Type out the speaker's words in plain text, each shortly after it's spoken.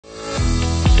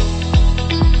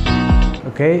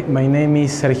Okay, my name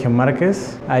is Sergio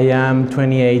Márquez. I am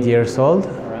 28 years old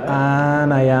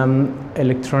and I am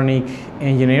electronic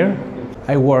engineer.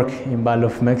 I work in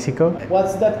Valov, Mexico.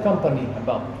 What's that company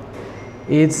about?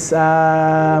 It's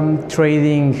a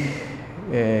trading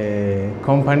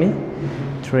company,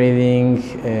 trading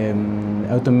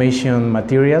automation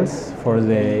materials for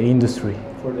the industry.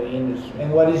 For the industry.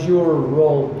 And what is your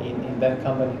role in that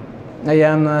company? I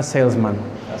am a salesman.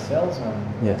 A salesman?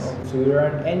 Yes. Oh, so you're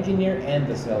an engineer and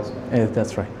a salesman?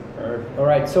 That's right. All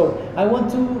right, so I want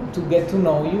to get to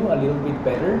know you a little bit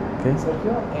better, okay.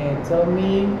 Sergio, and tell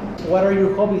me, what are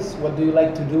your hobbies? What do you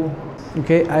like to do?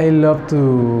 Okay, I love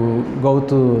to go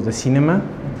to the cinema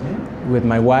with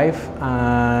my wife,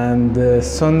 and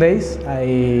Sundays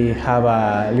I have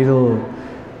a little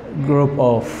group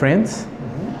of friends,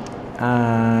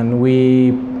 and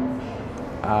we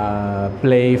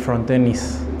play front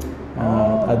tennis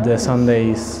at the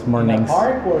Sundays mornings. In a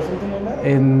park or something like that?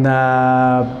 In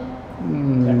a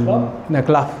club? In a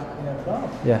club. In a club?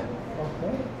 Yeah.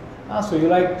 Okay. So you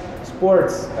like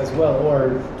sports as well,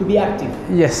 or to be active?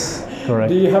 Yes, correct.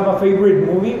 Do you have a favorite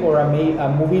movie or a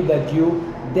movie that you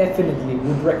definitely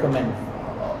would recommend?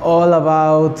 All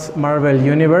about Marvel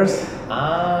Universe.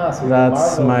 So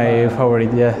that's my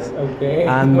favorite, yes. Okay.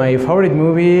 And my favorite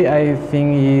movie, I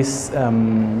think, is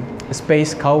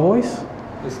Space Cowboys.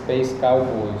 Space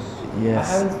Cowboys.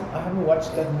 Yes. I haven't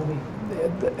watched that movie.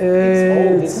 It's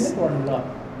old, isn't it, or not?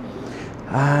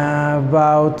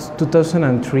 About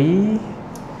 2003.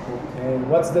 Okay.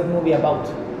 What's that movie about?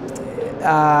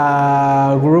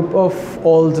 A group of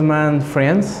old man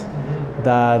friends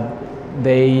that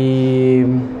they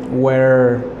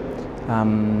were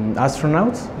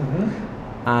astronauts,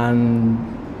 and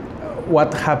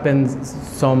what happened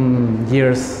some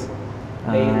years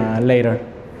later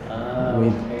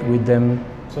with them.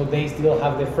 So they still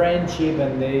have the friendship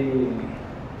and they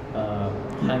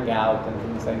hang out and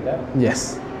things like that?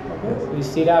 Yes. Okay.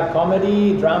 Is it a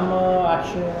comedy, drama,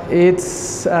 action?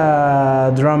 It's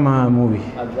a drama movie.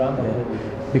 A drama movie.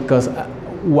 Because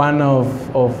one of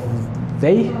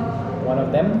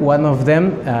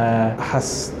them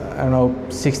has, I don't know,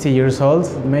 60 years old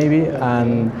maybe,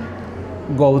 and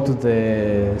go to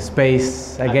the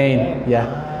space again. Yeah.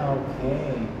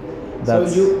 Okay.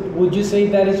 Would you say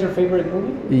that is your favorite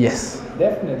movie? Yes.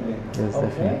 Definitely. Yes, okay.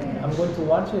 Definitely. I'm going to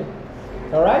watch it.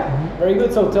 All right. Very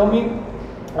good. So tell me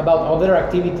about other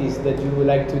activities that you would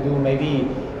like to do, maybe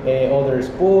other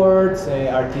sports,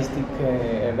 artistic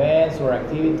events or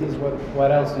activities.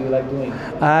 What else do you like doing?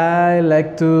 I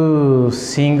like to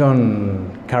sing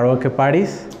on karaoke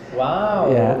parties.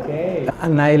 Wow, yeah. Okay.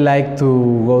 And I like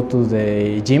to go to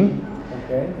the gym.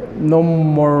 Okay. No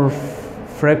more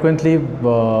frequently,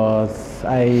 but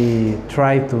I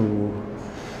try to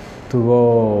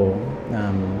go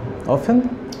often.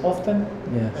 Often?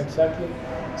 Yes. Exactly.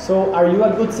 So, are you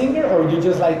a good singer, or you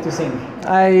just like to sing?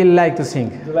 I like to sing.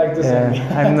 You like to sing?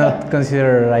 I'm not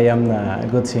considered I am a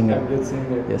good singer. A good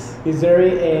singer. Yes. Is there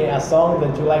a song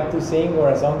that you like to sing, or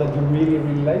a song that you really,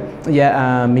 really like?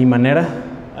 Yeah, Mi Manera.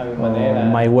 Mi Manera.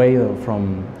 My Way,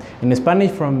 in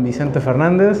Spanish from Vicente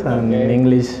Fernández, and in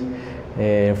English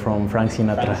from Frank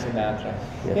Sinatra.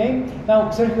 Yeah. Okay.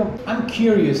 Now, Sergio, I'm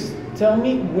curious. Tell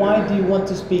me, why do you want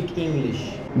to speak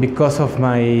English? Because of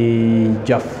my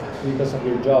job. Because of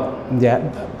your job? Yeah.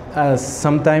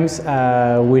 Sometimes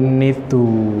we need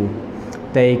to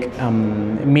take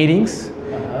meetings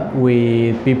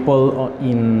with people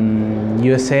in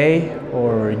USA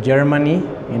or Germany,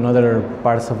 in other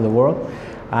parts of the world,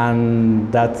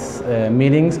 and that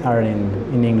meetings are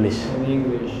in English. In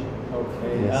English,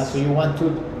 okay. Yes. So you want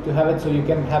to have it so you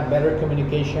can have better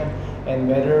communication and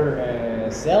better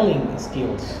selling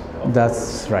skills.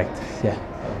 That's right, yeah.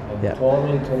 Okay. Yeah.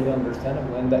 Totally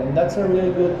understandable, and that's a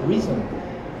really good reason,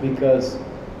 because,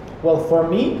 well, for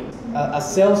me, a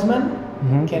salesman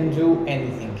can do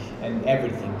anything and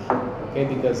everything, okay?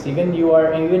 Because even if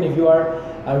you are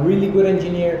a really good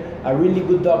engineer, a really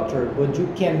good doctor, but you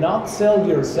cannot sell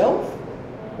yourself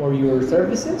or your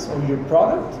services or your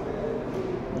product,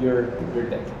 you're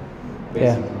dead,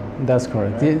 basically. Yeah, that's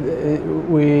correct. Right?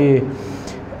 We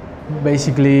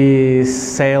basically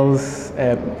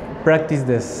practice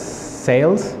the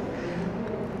sales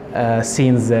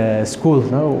since school.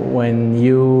 No, when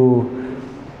you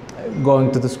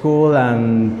going to the school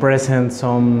and present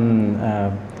some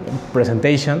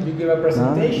presentation. You give a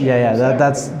presentation. No? Yeah. Exactly.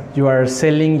 That's you are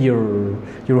selling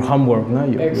your homework, no?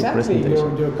 Exactly.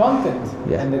 Your content.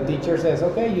 Yeah. And the teacher says,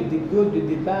 okay, you did good, you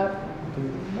did bad.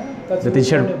 That's the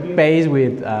teacher pays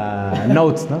with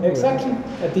notes, no? Exactly.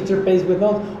 A teacher pays with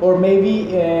notes, or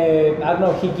maybe I don't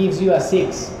know. He gives you a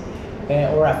 6,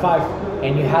 or a 5,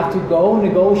 and you have to go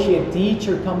negotiate,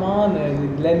 teacher, come on,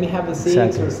 let me have a 6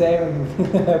 Exactly. or 7,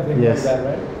 things Yes. like that,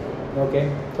 right? Okay,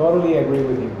 totally agree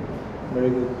with you. Very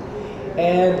good.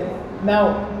 And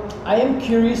now, I am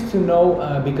curious to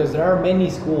know, because there are many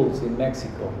schools in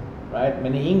Mexico, right?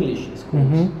 Many English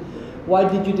schools. Why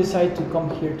did you decide to come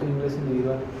here to Inglés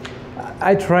Individual?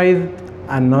 I tried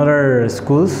another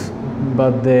schools,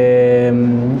 but the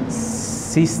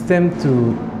system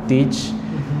to teach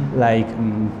like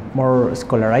more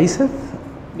scholarized.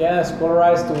 Yeah,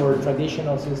 scholarized or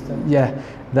traditional system. Yeah,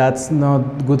 that's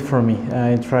not good for me.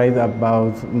 I tried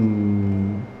about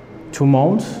 2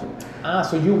 months. Ah,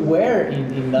 so you were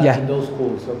in those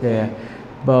schools, okay. Yeah,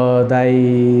 but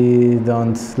I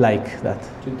don't like that.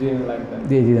 You didn't like that.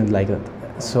 They didn't like that.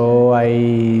 So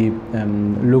I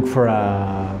look for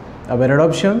a better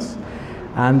options,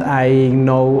 and I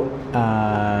know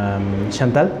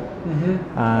Chantal.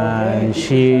 Okay.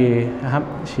 She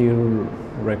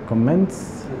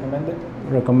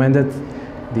recommended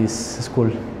this school.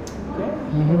 Okay,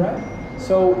 all right.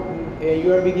 So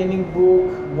you are beginning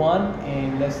book 1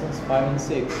 and lessons 5 and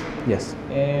 6. Yes.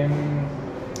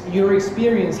 Your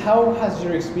experience, how has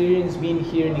your experience been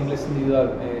here in Inglés Individual?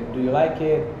 Do you like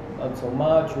it? Not so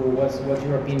much, or what's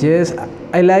your opinion? Yes,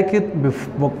 I like it.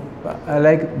 I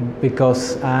like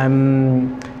because I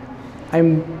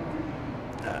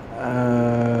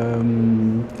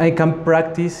can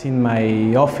practice in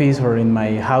my office or in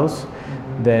my house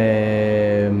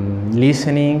the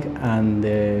listening and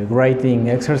the writing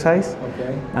exercise.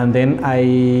 Okay. And then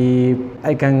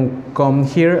I can come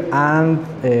here and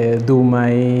do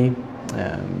my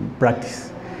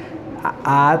practice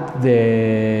at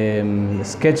the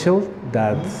schedule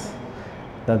that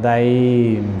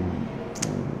I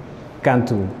can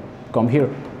to come here.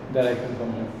 That I can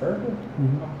come here. Perfect.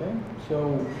 Okay.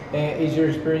 So is your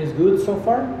experience good so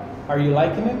far? Are you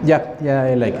liking it? Yeah,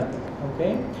 I like it.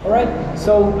 Okay. All right.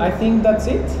 So I think that's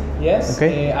it. Yes.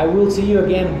 Okay. I will see you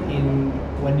again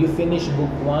when you finish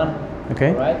book 1. Okay.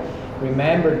 All right.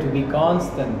 Remember to be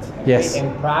constant. Okay? Yes.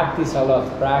 And practice a lot.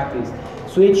 Practice.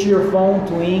 Switch your phone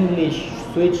to English.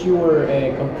 Switch your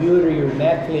computer, your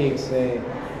Netflix,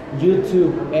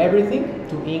 YouTube, everything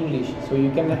to English, so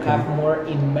you can have more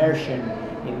immersion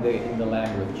in the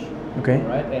language. Okay. All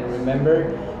right. And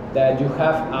remember that you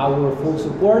have our full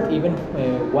support, even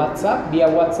via WhatsApp.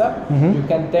 You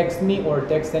can text me or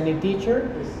text any teacher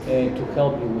to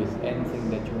help you with anything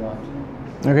that you want.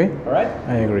 Okay. All right.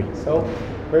 I agree. So,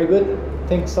 very good.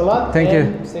 Thanks a lot. Thank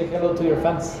you. Say hello to your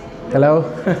fans. Hello.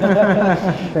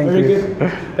 Thank Very you.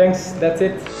 good. Thanks. That's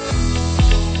it.